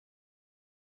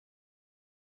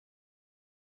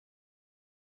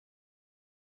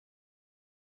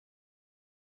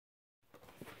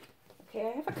Okay,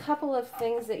 I have a couple of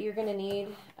things that you're going to need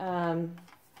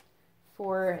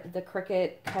for the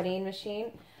Cricut cutting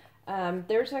machine.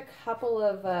 There's a couple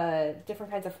of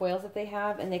different kinds of foils that they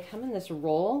have, and they come in this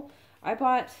roll. I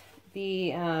bought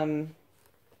the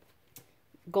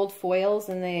gold foils,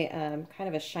 and they kind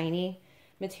of a shiny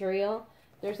material.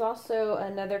 There's also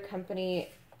another company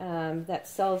that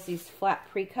sells these flat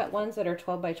pre-cut ones that are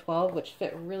 12 by 12, which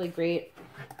fit really great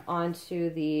onto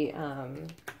the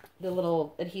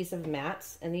little adhesive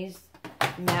mats, and these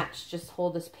mats just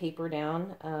hold this paper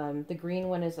down. The green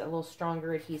one is a little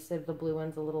stronger adhesive, the blue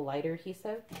one's a little lighter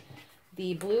adhesive.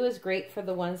 The blue is great for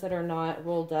the ones that are not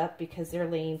rolled up because they're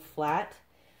laying flat,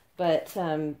 but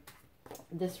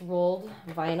this rolled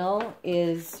vinyl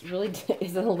is really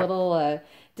is a little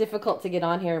difficult to get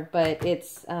on here, but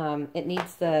it's it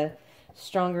needs the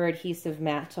stronger adhesive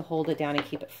mat to hold it down and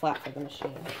keep it flat for the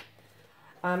machine.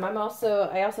 I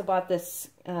also bought this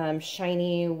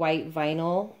shiny white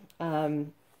vinyl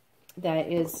that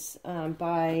is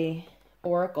by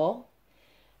Oracle.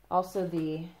 Also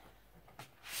the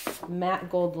matte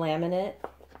gold laminate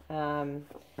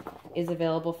is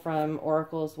available from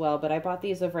Oracle as well, but I bought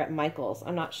these over at Michael's.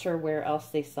 I'm not sure where else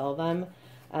they sell them,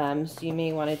 so you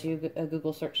may want to do a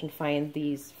Google search and find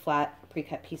these flat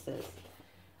pre-cut pieces.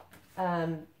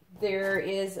 There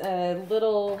is a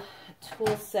little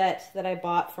tool set that I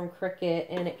bought from Cricut,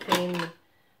 and it came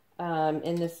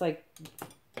in this like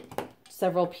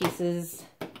several pieces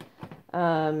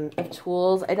of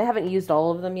tools. I haven't used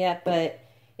all of them yet, but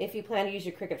if you plan to use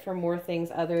your Cricut for more things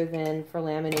other than for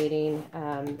laminating,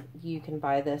 you can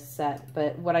buy this set.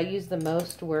 But what I used the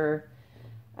most were,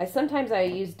 sometimes I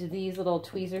used these little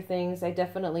tweezer things. I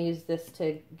definitely used this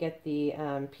to get the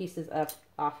pieces up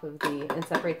off of and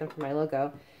separate them from my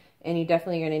logo. And you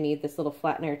definitely are going to need this little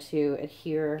flattener to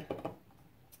adhere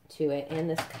to it. And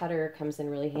this cutter comes in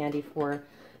really handy for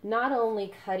not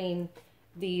only cutting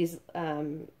these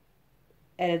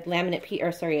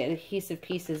adhesive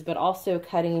pieces, but also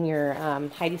cutting your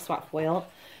Heidi Swap foil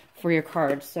for your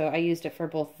cards. So I used it for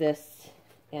both this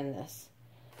and this.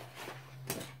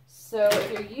 So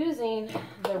if you're using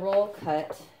the roll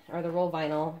cut or the roll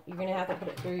vinyl, you're going to have to put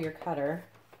it through your cutter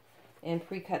and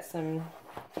pre-cut some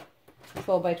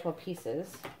 12 by 12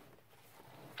 pieces.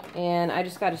 And I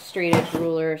just got a straight edge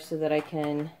ruler so that I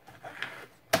can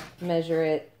measure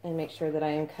it and make sure that I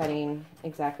am cutting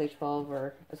exactly 12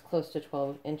 or as close to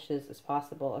 12 inches as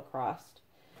possible across.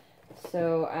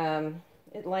 So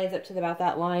it lines up to about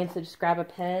that line, so just grab a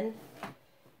pen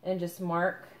and just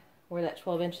mark where that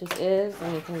 12 inches is,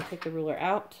 and you can take the ruler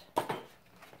out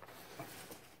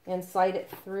and slide it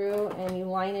through, and you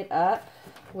line it up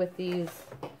with these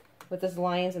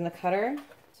lines in the cutter.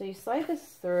 So you slide this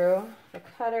through the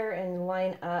cutter and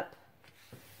line up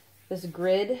this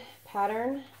grid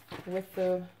pattern with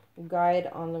the guide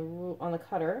on the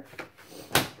cutter.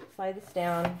 Slide this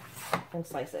down and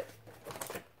slice it.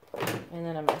 And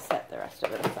then I'm going to set the rest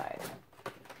of it aside.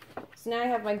 So now I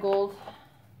have my gold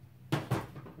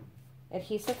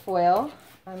adhesive foil.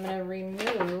 I'm going to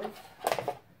remove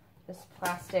this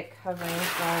plastic covering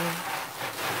from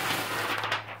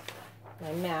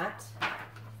my mat.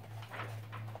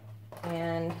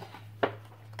 And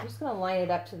I'm just going to line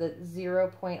it up to the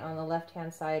 0 point on the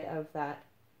left-hand side of that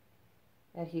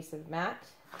adhesive mat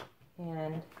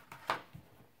and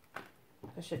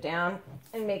push it down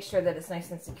and make sure that it's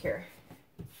nice and secure.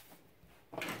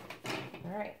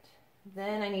 Alright,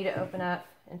 then I need to open up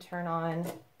and turn on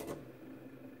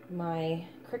my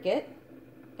Cricut,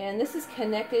 and this is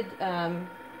connected via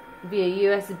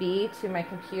USB to my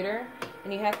computer,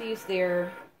 and you have to use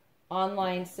their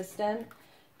online system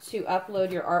to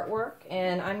upload your artwork.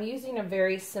 And I'm using a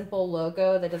very simple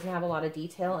logo that doesn't have a lot of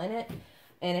detail in it,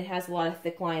 and it has a lot of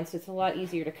thick lines, so it's a lot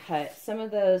easier to cut. Some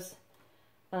of those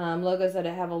logos that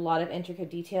have a lot of intricate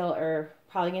detail are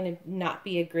probably going to not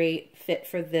be a great fit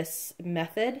for this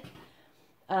method.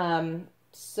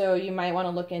 So you might want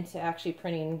to look into actually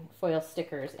printing foil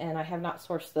stickers, and I have not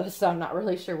sourced those, so I'm not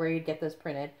really sure where you'd get those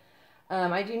printed.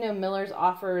 I do know Miller's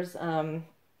offers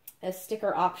a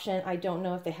sticker option. I don't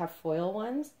know if they have foil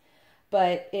ones,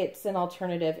 but it's an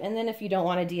alternative. And then if you don't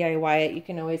want to DIY it, you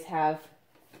can always have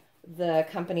the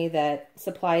company that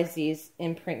supplies these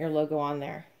imprint your logo on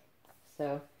there.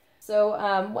 So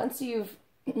once you've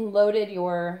loaded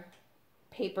your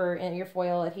paper and your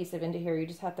foil adhesive into here, you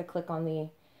just have to click on the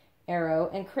arrow,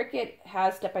 and Cricut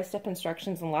has step-by-step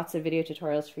instructions and lots of video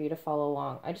tutorials for you to follow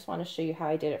along. I just want to show you how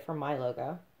I did it for my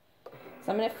logo.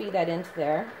 So I'm going to feed that into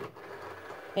there,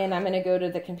 and I'm going to go to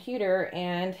the computer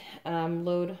and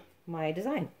load my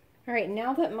design. Alright,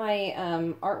 now that my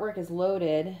artwork is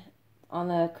loaded, on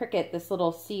the Cricut, this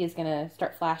little C is going to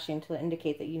start flashing to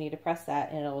indicate that you need to press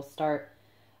that, and it'll start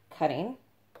cutting.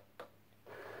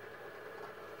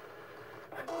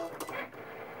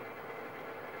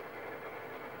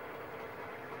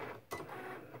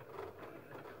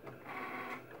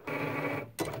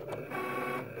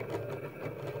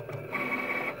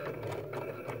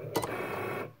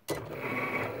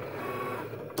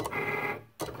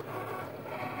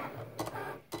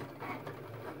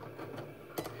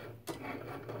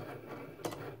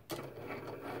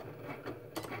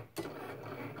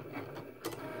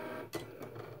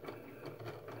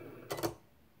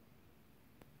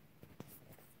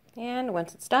 And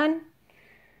once it's done,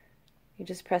 you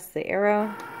just press the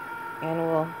arrow and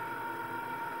we'll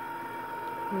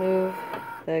move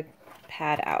the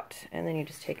pad out. And then you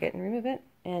just take it and remove it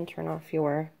and turn off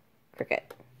your Cricut.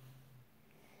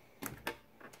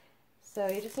 So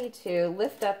you just need to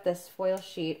lift up this foil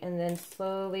sheet and then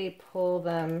slowly pull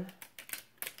them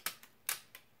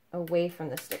away from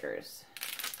the stickers.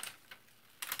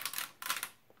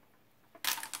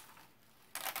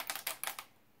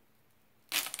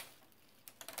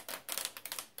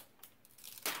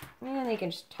 And you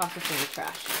can just toss this in the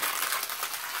trash.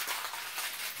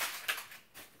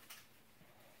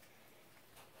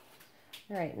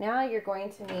 All right, now you're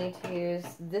going to need to use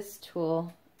this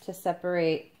tool to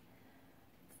separate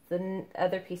the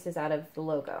other pieces out of the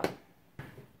logo.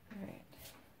 All right.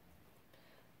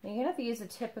 Now you're going to have to use the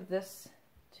tip of this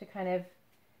to kind of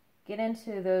get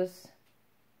into those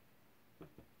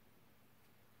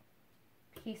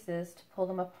pieces to pull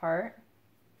them apart.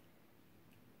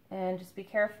 And just be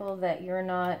careful that you're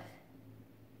not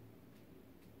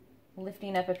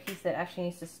lifting up a piece that actually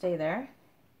needs to stay there.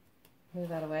 Move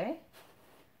that away.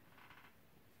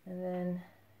 And then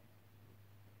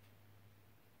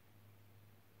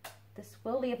this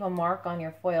will leave a mark on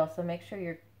your foil, so make sure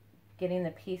you're getting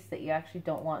the piece that you actually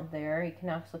don't want there. You can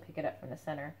also pick it up from the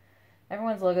center.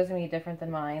 Everyone's logo is going to be different than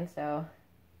mine, so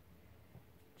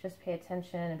just pay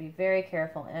attention and be very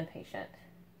careful and patient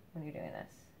when you're doing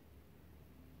this.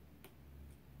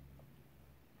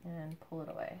 And pull it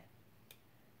away.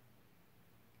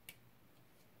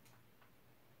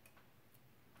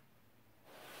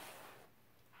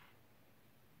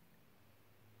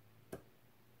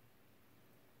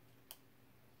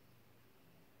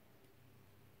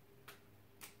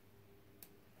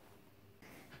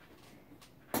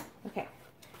 Okay,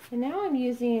 and now I'm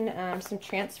using some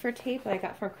transfer tape that I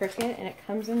got from Cricut, and it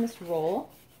comes in this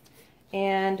roll.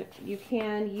 And you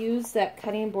can use that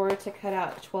cutting board to cut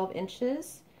out 12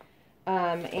 inches.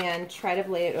 And try to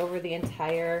lay it over the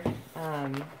entire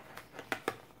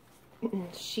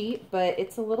sheet, but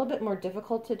it's a little bit more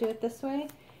difficult to do it this way,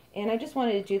 and I just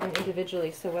wanted to do them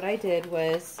individually. So what I did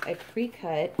was I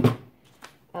pre-cut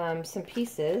some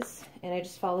pieces, and I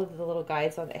just followed the little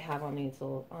guides that I have on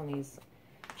these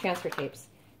transfer tapes,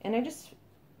 and I just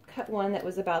cut one that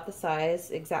was about the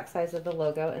size, exact size of the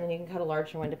logo, and then you can cut a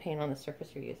larger one depending on the surface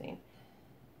you're using.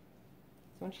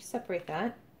 So once you separate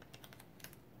that,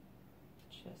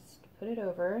 put it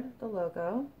over the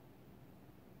logo,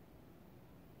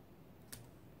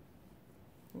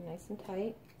 nice and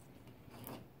tight,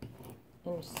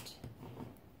 and just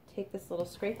take this little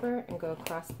scraper and go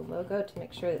across the logo to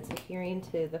make sure it's adhering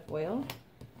to the foil.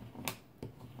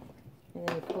 And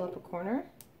then you pull up a corner.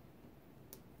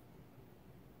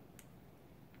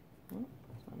 Oh,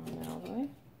 it's not on there all the way.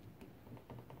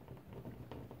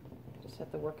 Just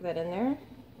have to work that in there.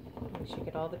 Make sure you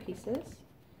get all the pieces.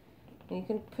 And you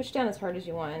can push down as hard as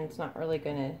you want, and it's not really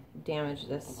going to damage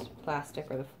this plastic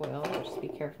or the foil. Just be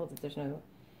careful that there's no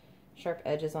sharp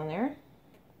edges on there.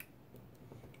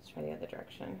 Let's try the other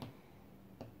direction.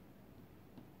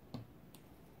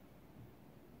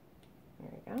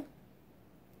 There we go.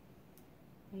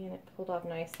 And it pulled off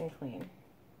nice and clean.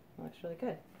 It looks really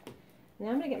good. Now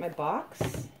I'm going to get my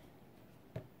box,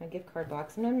 my gift card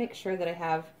box. I'm going to make sure that I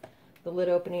have the lid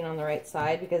opening on the right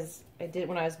side, because I did,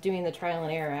 when I was doing the trial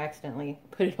and error, I accidentally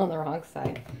put it on the wrong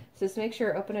side. So just make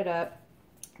sure, open it up,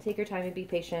 take your time and be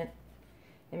patient,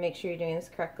 and make sure you're doing this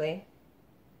correctly.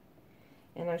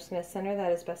 And I'm just going to center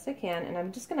that as best I can, and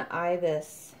I'm just going to eye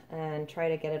this and try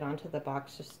to get it onto the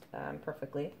box just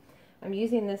perfectly. I'm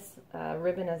using this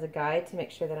ribbon as a guide to make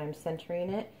sure that I'm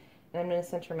centering it, and I'm going to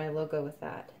center my logo with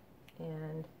that.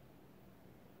 And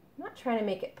I'm not trying to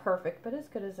make it perfect, but as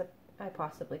good as I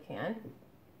possibly can.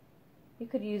 You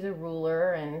could use a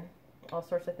ruler and all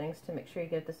sorts of things to make sure you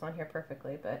get this on here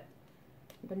perfectly, but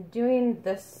I've been doing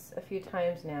this a few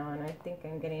times now, and I think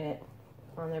I'm getting it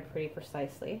on there pretty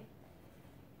precisely.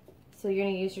 So you're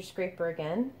going to use your scraper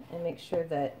again and make sure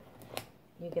that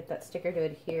you get that sticker to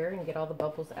adhere and get all the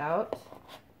bubbles out.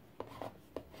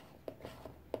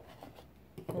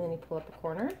 And then you pull up a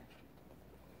corner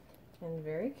and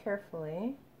very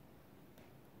carefully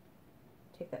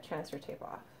take that transfer tape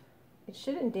off. It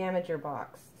shouldn't damage your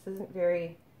box. This isn't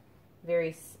very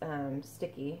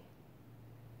sticky.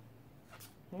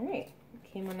 All right,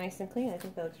 came on nice and clean. I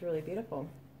think that looks really beautiful.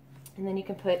 And then you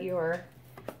can put your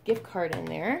gift card in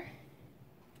there.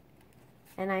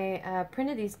 And I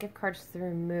printed these gift cards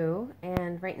through Moo,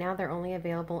 and right now they're only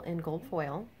available in gold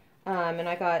foil. And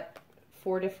I got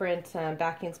 4 different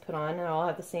backings put on, and all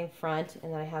have the same front,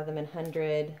 and then I have them in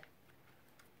 100,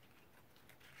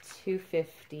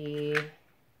 250,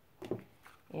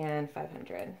 and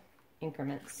 500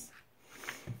 increments.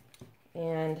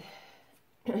 And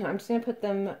I'm just going to put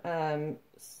them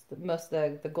most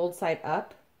of the gold side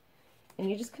up, and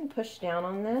you just can push down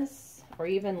on this or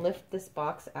even lift this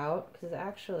box out, because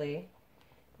actually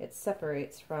it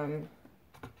separates from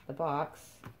the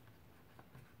box.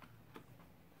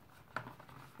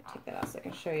 I'll take that out so I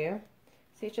can show you.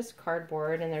 See, it's just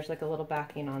cardboard and there's like a little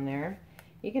backing on there.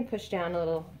 You can push down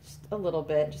just a little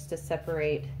bit just to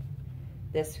separate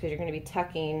this, because you're going to be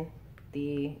tucking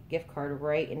the gift card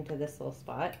right into this little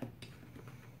spot.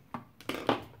 So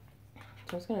I'm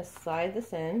just going to slide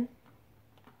this in.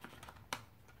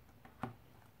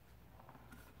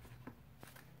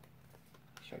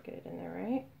 Make sure I get it in there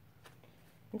right.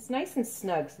 It's nice and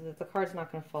snug so that the card's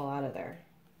not going to fall out of there.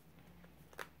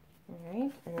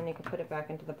 Alright, and then you can put it back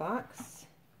into the box,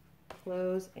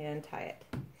 close, and tie it.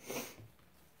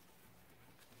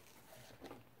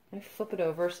 I flip it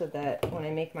over so that when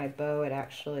I make my bow it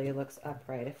actually looks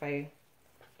upright. If I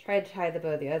try to tie the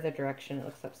bow the other direction, it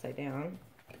looks upside down.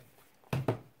 Okay.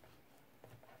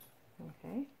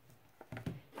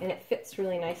 And it fits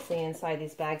really nicely inside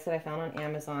these bags that I found on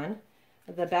Amazon.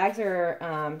 The bags are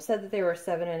said that they were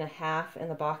 7.5 and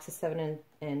the box is 7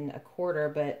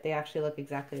 1/4, but they actually look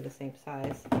exactly the same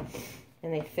size.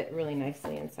 And they fit really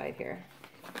nicely inside here.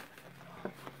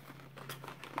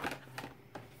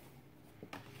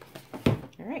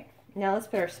 Alright, now let's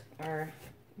put our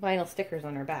vinyl stickers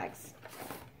on our bags.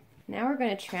 Now we're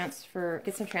going to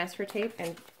get some transfer tape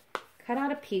and cut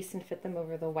out a piece and fit them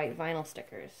over the white vinyl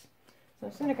stickers. So I'm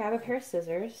just going to grab a pair of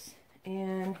scissors,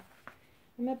 and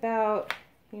I'm about,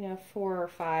 4 or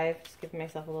 5, just giving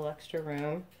myself a little extra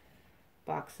room.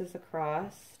 Boxes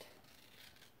across,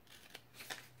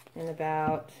 and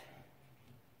about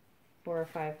 4 or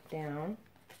 5 down.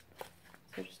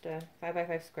 So just a 5 by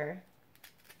 5 square.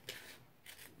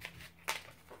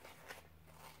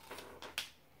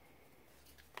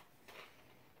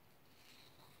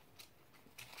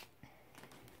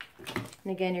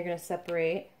 And again, you're going to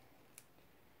separate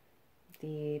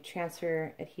the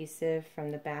transfer adhesive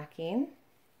from the backing.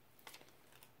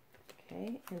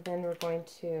 Okay, and then we're going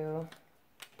to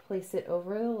place it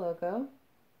over the logo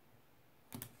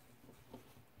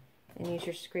and use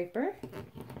your scraper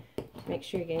to make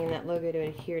sure you're getting that logo to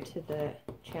adhere to the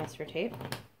transfer tape.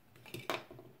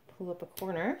 Pull up a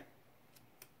corner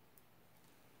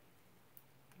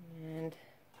and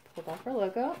pull back our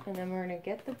logo, and then we're going to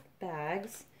get the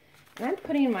bags. And I'm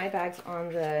putting my bags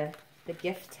on the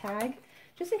gift tag,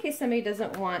 just in case somebody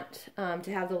doesn't want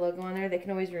to have the logo on there. They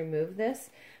can always remove this,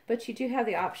 but you do have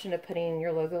the option of putting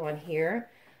your logo on here.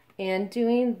 And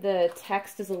doing the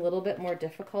text is a little bit more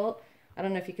difficult. I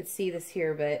don't know if you could see this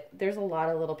here, but there's a lot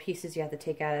of little pieces you have to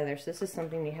take out of there. So this is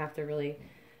something you have to really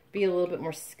be a little bit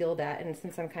more skilled at. And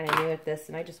since I'm kind of new at this,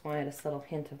 and I just wanted a subtle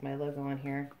hint of my logo on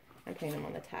here, I'm putting them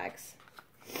on the tags.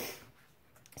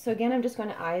 So again, I'm just going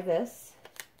to eye this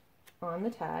on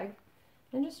the tag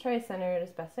and just try to center it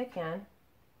as best I can.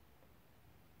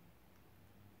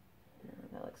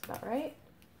 And that looks about right.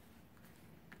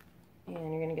 And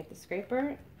you're going to get the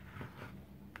scraper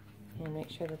and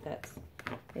make sure that that's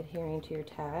adhering to your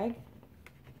tag.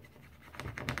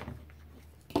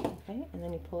 Okay, and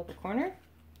then you pull up a corner.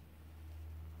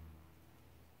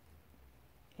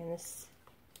 And this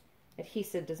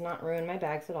adhesive does not ruin my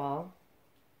bags at all.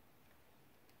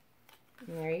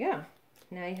 And there you go.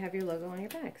 Now you have your logo on your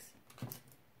bags.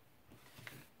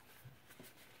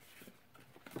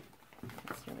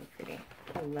 That's really pretty.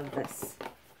 I love this.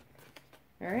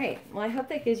 Alright, well I hope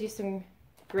that gives you some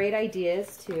great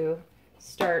ideas to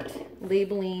start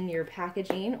labeling your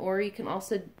packaging, or you can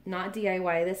also not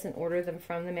DIY this and order them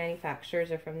from the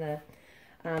manufacturers or from the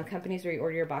companies where you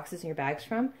order your boxes and your bags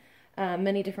from.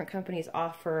 Many different companies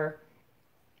offer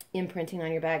imprinting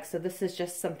on your bags, so this is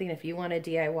just something if you want to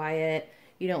DIY it.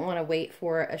 You don't want to wait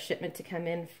for a shipment to come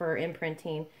in for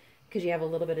imprinting because you have a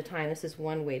little bit of time. This is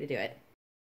one way to do it.